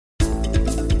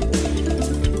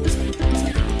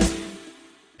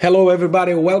Hello,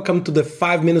 everybody. Welcome to the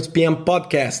 5 Minutes PM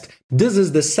podcast. This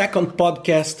is the second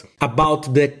podcast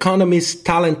about the Economist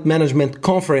Talent Management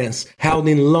Conference held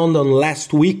in London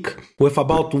last week with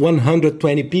about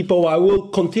 120 people. I will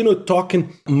continue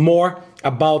talking more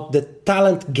about the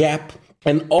talent gap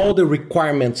and all the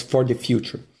requirements for the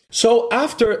future. So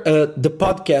after the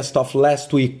podcast of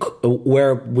last week,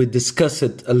 where we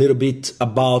discussed a little bit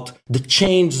about the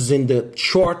changes in the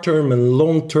short-term and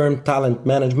long-term talent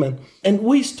management, and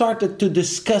we started to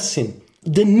discussing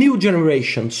the new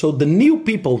generation, so the new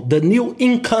people, the new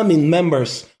incoming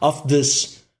members of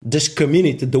this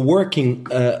community, the working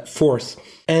force,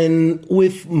 and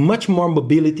with much more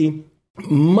mobility,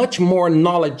 much more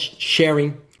knowledge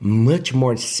sharing, much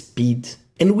more speed.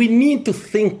 And we need to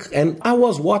think, and I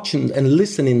was watching and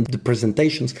listening to the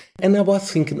presentations, and I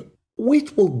was thinking,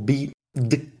 what will be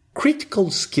the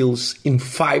critical skills in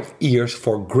 5 years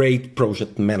for great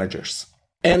project managers?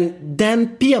 And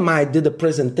then PMI did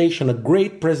a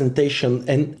great presentation,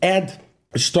 and Ed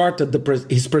started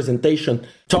his presentation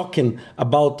talking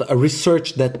about a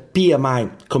research that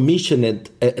PMI commissioned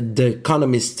the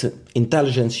Economist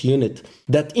Intelligence Unit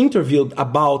that interviewed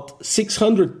about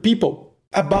 600 people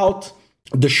about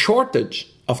the shortage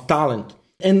of talent.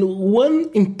 And one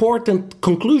important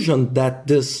conclusion that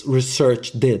this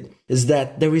research did is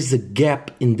that there is a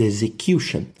gap in the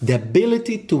execution, the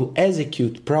ability to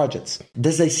execute projects.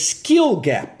 There's a skill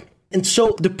gap. And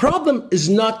so the problem is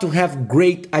not to have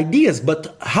great ideas,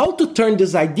 but how to turn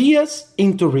these ideas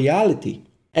into reality.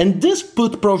 And this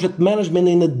put project management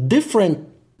in a different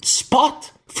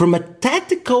spot from a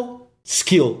tactical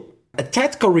skill, a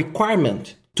tactical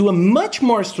requirement, to a much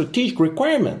more strategic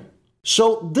requirement.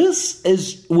 So this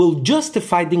will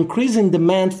justify the increasing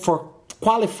demand for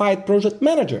qualified project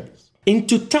managers. In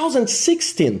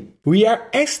 2016, we are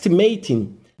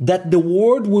estimating that the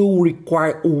world will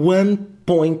require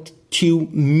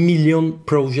 1.2 million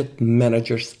project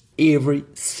managers every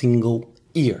single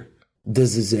year.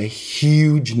 This is a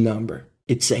huge number.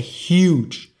 It's a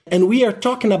huge. And we are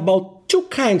talking about two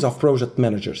kinds of project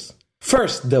managers.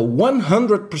 First, the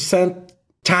 100%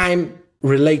 time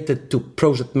related to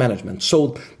project management.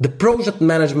 So the project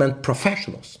management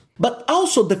professionals, but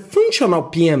also the functional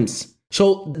PMs.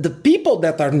 So the people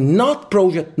that are not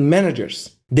project managers,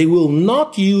 they will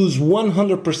not use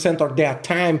 100% of their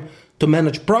time to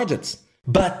manage projects.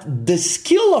 But the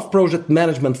skill of project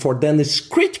management for them is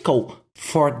critical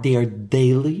for their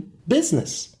daily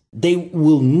business. They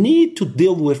will need to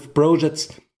deal with projects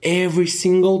every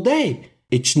single day.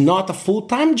 It's not a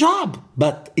full-time job,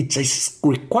 but it's a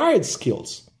required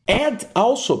skills. Ed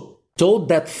also told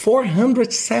that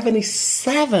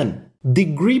 477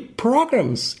 degree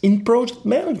programs in project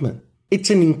management. It's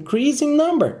an increasing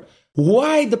number.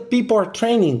 Why the people are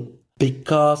training?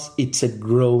 Because it's a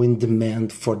growing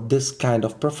demand for this kind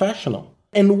of professional.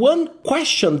 And one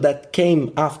question that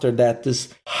came after that is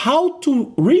how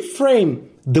to reframe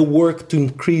the work to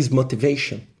increase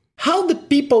motivation. How the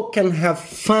people can have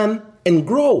fun and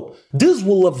grow. This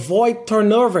will avoid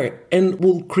turnover and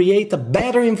will create a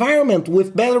better environment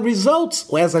with better results,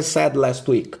 as I said last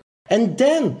week. And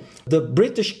then the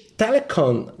British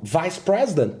Telecom vice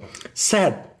president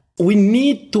said, we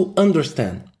need to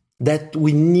understand that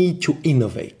we need to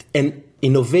innovate. And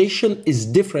innovation is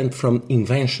different from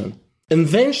invention.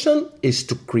 Invention is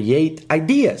to create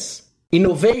ideas.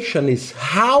 Innovation is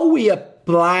how we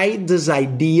apply these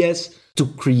ideas to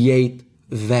create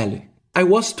value. I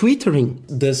was twittering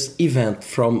this event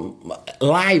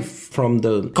live from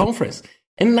the conference,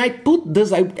 and I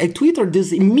tweeted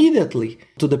this immediately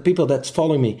to the people that's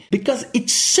following me because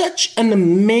it's such an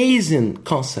amazing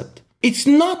concept. It's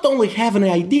not only having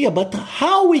an idea, but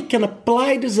how we can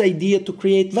apply this idea to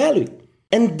create value.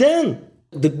 And then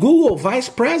the Google vice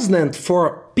president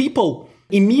for people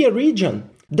in EMEA region,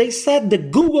 they said the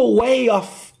Google way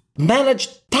of manage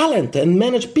talent and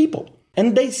manage people.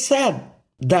 And they said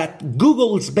that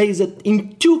Google is based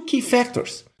in two key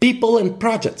factors, people and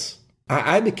projects.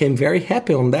 I became very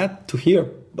happy on that to hear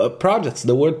projects,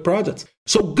 the word projects.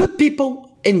 So good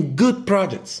people and good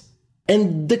projects.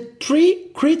 And the three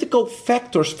critical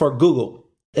factors for Google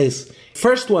is,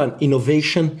 first one,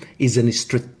 innovation is a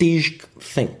strategic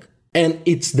thing. And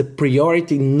it's the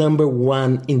priority number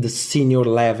one in the senior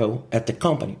level at the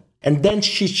company. And then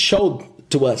she showed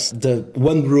to us the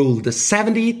one rule, the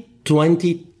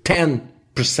 70-20-10%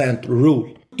 rule.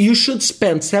 You should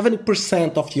spend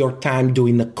 70% of your time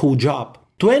doing a cool job,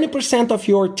 20% of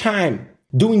your time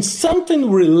doing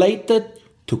something related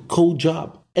to cool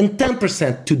job, and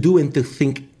 10% to do and to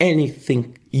think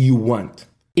anything you want.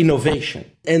 Innovation.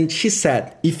 And she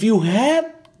said, if you have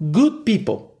good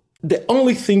people The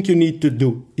only thing you need to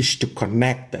do is to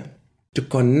connect them, to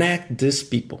connect these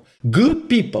people. Good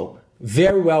people,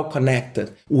 very well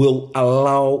connected, will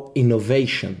allow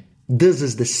innovation. This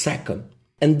is the second.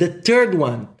 And the third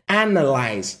one,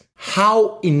 analyze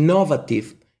how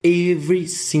innovative every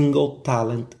single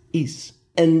talent is.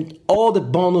 And all the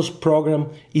bonus program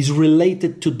is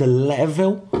related to the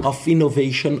level of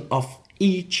innovation of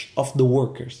each of the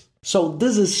workers. So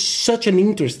this is such an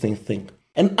interesting thing.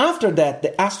 And after that, the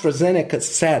AstraZeneca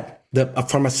said, a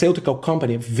pharmaceutical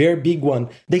company, a very big one,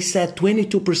 they said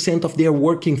 22% of their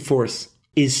working force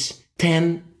is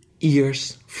 10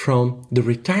 years from the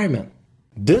retirement.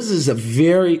 This is a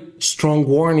very strong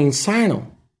warning signal.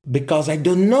 Because I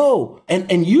don't know.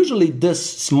 And usually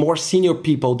this more senior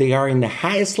people, they are in the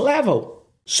highest level.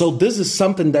 So this is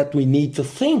something that we need to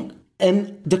think.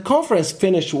 And the conference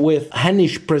finished with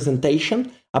Hanish's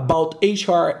presentation about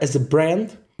HR as a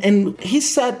brand. And he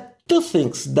said two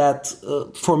things that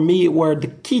for me were the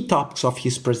key topics of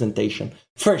his presentation.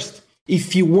 First,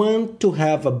 if you want to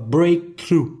have a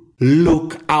breakthrough,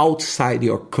 look outside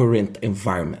your current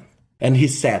environment. And he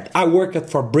said, I worked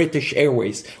for British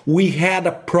Airways. We had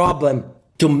a problem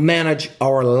to manage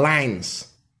our lines.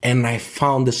 And I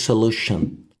found a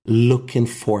solution looking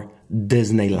for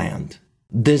Disneyland.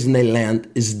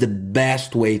 Disneyland is the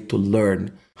best way to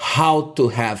learn how to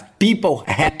have people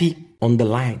happy on the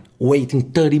line,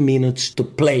 waiting 30 minutes to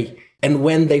play. And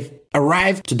when they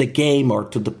arrive to the game or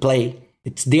to the play,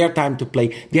 it's their time to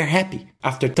play. They're happy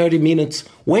after 30 minutes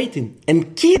waiting.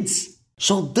 And kids,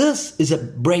 so this is a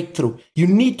breakthrough. You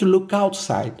need to look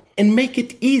outside and make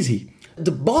it easy.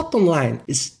 The bottom line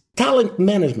is talent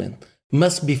management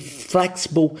must be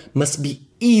flexible, must be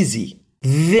easy,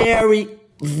 very,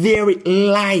 very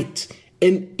light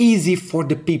and easy for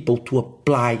the people to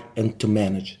apply and to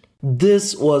manage.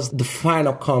 This was the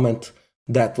final comment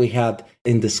that we had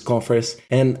in this conference.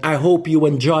 And I hope you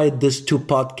enjoyed these two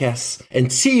podcasts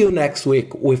and see you next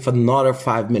week with another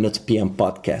 5 Minutes PM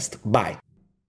podcast. Bye.